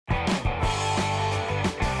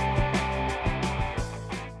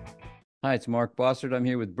Hi, it's Mark Bossard. I'm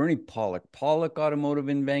here with Bernie Pawlik, Pawlik Automotive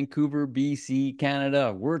in Vancouver, BC,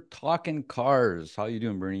 Canada. We're talking cars. How you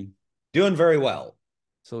doing, Bernie? Doing very well.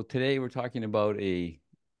 So today we're talking about a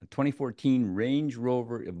 2014 Range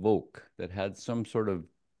Rover Evoque that had some sort of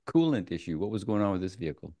coolant issue. What was going on with this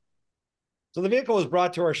vehicle? So the vehicle was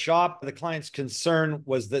brought to our shop. The client's concern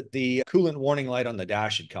was that the coolant warning light on the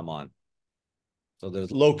dash had come on. So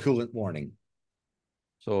there's low coolant warning.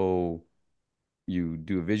 So you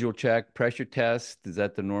do a visual check, pressure test. Is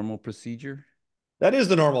that the normal procedure? That is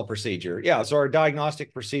the normal procedure. Yeah. So our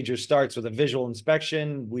diagnostic procedure starts with a visual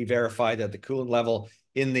inspection. We verify that the coolant level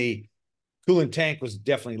in the coolant tank was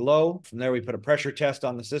definitely low. From there, we put a pressure test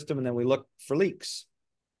on the system and then we look for leaks.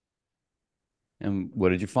 And what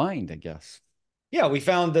did you find, I guess? Yeah, we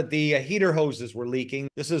found that the heater hoses were leaking.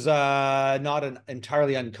 This is not an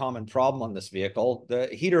entirely uncommon problem on this vehicle. The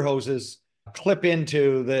heater hoses clip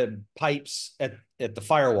into the pipes at the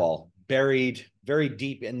firewall, buried very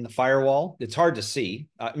deep in the firewall. It's hard to see.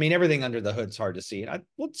 I mean, everything under the hood's hard to see.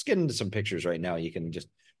 Let's get into some pictures right now. You can just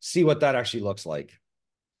see what that actually looks like.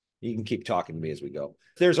 You can keep talking to me as we go.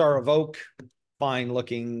 There's our Evoque, fine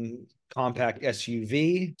looking compact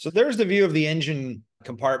SUV. So there's the view of the engine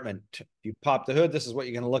compartment. If you pop the hood, this is what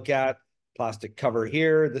you're going to look at. Plastic cover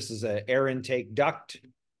here. This is an air intake duct.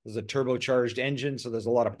 This is a turbocharged engine, so there's a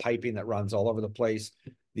lot of piping that runs all over the place.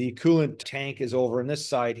 The coolant tank is over on this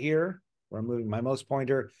side here, where I'm moving my mouse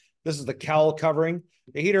pointer. This is the cowl covering.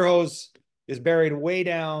 The heater hose is buried way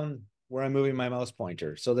down where I'm moving my mouse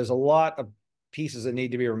pointer. So there's a lot of pieces that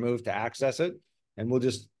need to be removed to access it. And we'll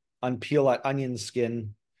just unpeel that onion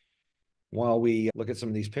skin while we look at some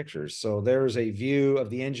of these pictures. So there's a view of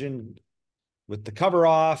the engine with the cover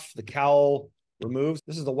off, the cowl removed.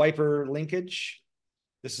 This is the wiper linkage.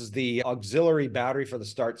 This is the auxiliary battery for the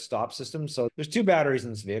start-stop system. So there's two batteries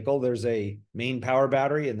in this vehicle. There's a main power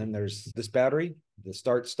battery, and then there's this battery, the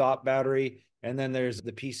start-stop battery, and then there's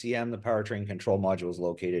the PCM, the powertrain control module is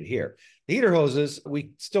located here. The heater hoses,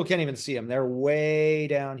 we still can't even see them. They're way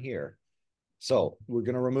down here. So we're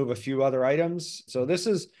going to remove a few other items. So this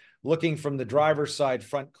is looking from the driver's side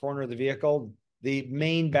front corner of the vehicle. The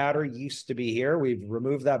main battery used to be here. We've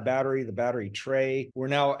removed that battery, the battery tray. We're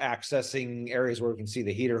now accessing areas where we can see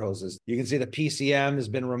the heater hoses. You can see the PCM has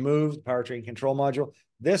been removed, powertrain control module.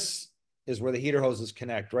 This is where the heater hoses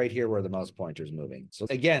connect, right here where the mouse pointer is moving. So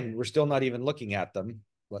again, we're still not even looking at them.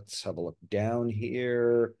 Let's have a look down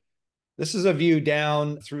here. This is a view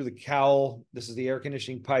down through the cowl. This is the air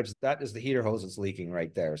conditioning pipes. That is the heater hose that's leaking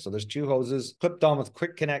right there. So there's two hoses clipped on with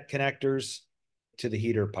quick connect connectors to the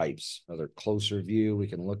heater pipes. Another closer view we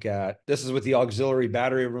can look at. This is with the auxiliary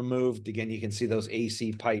battery removed. Again, you can see those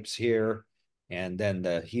AC pipes here. And then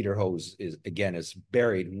the heater hose is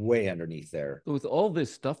buried way underneath there. So with all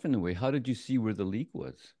this stuff in the way, how did you see where the leak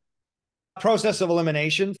was? Process of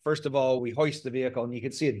elimination. First of all, we hoist the vehicle and you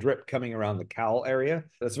can see a drip coming around the cowl area.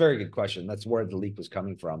 That's a very good question. That's where the leak was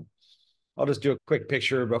coming from. I'll just do a quick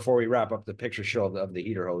picture before we wrap up the picture show of the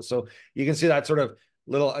heater hose. So you can see that sort of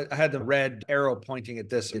little, I had the red arrow pointing at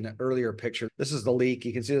this in an earlier picture. This is the leak.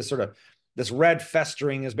 You can see this sort of, this red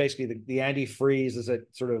festering is basically the antifreeze as it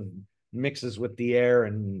sort of mixes with the air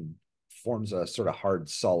and forms a sort of hard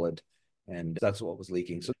solid. And that's what was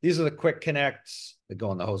leaking. So these are the quick connects that go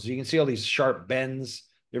on the hose. So you can see all these sharp bends.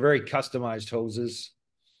 They're very customized hoses,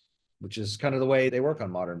 which is kind of the way they work on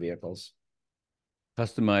modern vehicles.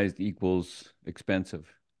 Customized equals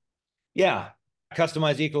expensive. Yeah,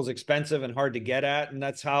 customized equals expensive and hard to get at. And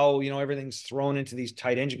that's how, everything's thrown into these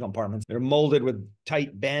tight engine compartments. They're molded with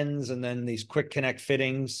tight bends and then these quick connect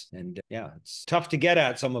fittings. And yeah, it's tough to get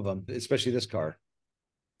at some of them, especially this car.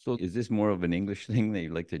 So is this more of an English thing? They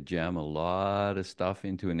like to jam a lot of stuff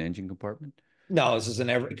into an engine compartment? No, this is in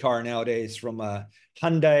every car nowadays, from a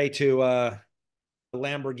Hyundai to a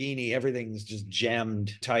Lamborghini. Everything's just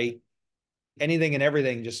jammed tight. Anything and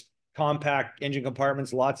everything, just compact engine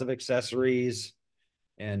compartments, lots of accessories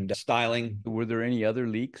and styling. Were there any other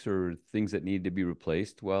leaks or things that needed to be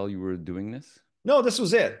replaced while you were doing this? No, this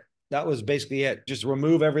was it. That was basically it. Just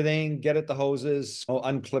remove everything, get at the hoses,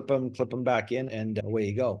 unclip them, clip them back in, and away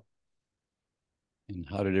you go. And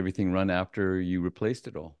how did everything run after you replaced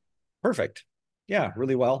it all? Perfect. Yeah,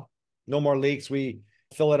 really well. No more leaks. We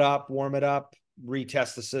fill it up, warm it up,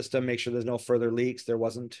 retest the system, make sure there's no further leaks. There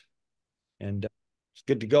wasn't. And it's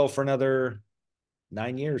good to go for another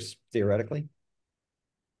 9 years, theoretically.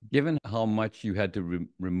 Given how much you had to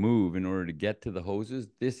remove in order to get to the hoses,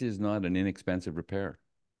 this is not an inexpensive repair.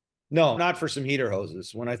 No, not for some heater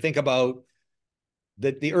hoses. When I think about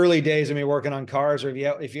the early days of me working on cars, or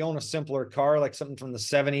if you own a simpler car, like something from the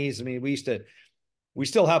 70s, I mean, we used to We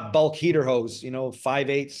still have bulk heater hose,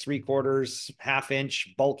 5/8, 3/4,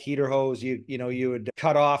 half-inch bulk heater hose. You would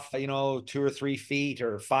cut off, 2 or 3 feet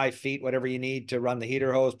or 5 feet, whatever you need to run the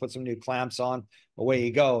heater hose, put some new clamps on, away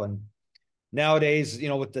you go. And nowadays,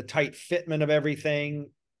 with the tight fitment of everything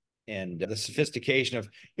and the sophistication of,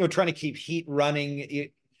 trying to keep heat running,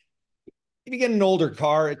 if you get an older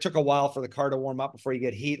car, it took a while for the car to warm up before you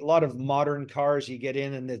get heat. A lot of modern cars, you get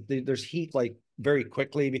in and there's heat like very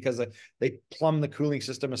quickly because they plumb the cooling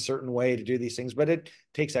system a certain way to do these things, but it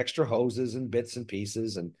takes extra hoses and bits and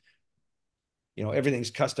pieces, and everything's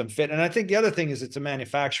custom fit. And I think the other thing is it's a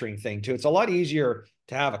manufacturing thing too. It's a lot easier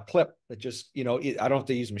to have a clip that just, I don't have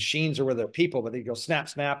to use machines or where they're people, but they go snap,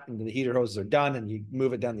 snap, and the heater hoses are done and you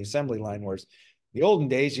move it down the assembly line. Whereas the olden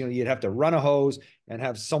days, you'd have to run a hose and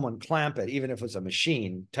have someone clamp it, even if it's a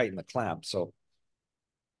machine, tighten the clamp. So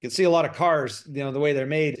you can see a lot of cars, the way they're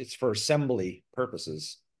made, it's for assembly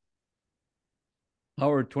purposes.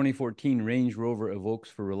 How are 2014 Range Rover Evokes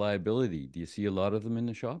for reliability? Do you see a lot of them in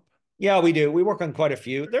the shop? Yeah, we do. We work on quite a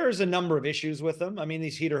few. There's a number of issues with them. I mean,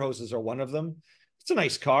 these heater hoses are one of them. It's a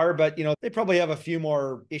nice car, but they probably have a few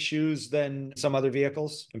more issues than some other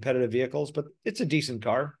vehicles, competitive vehicles, but it's a decent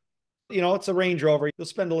car. It's a Range Rover. You'll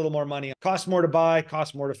spend a little more money. Costs more to buy,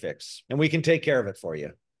 costs more to fix, and we can take care of it for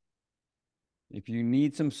you. If you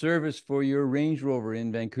need some service for your Range Rover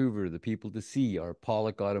in Vancouver, the people to see are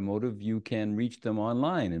Pawlik Automotive. You can reach them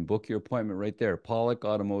online and book your appointment right there,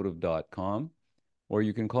 pawlikautomotive.com, or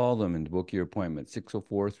you can call them and book your appointment,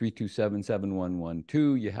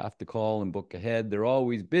 604-327-7112. You have to call and book ahead. They're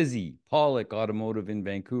always busy. Pawlik Automotive in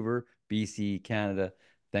Vancouver, BC, Canada.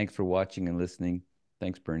 Thanks for watching and listening.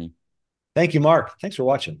 Thanks, Bernie. Thank you, Mark. Thanks for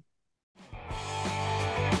watching.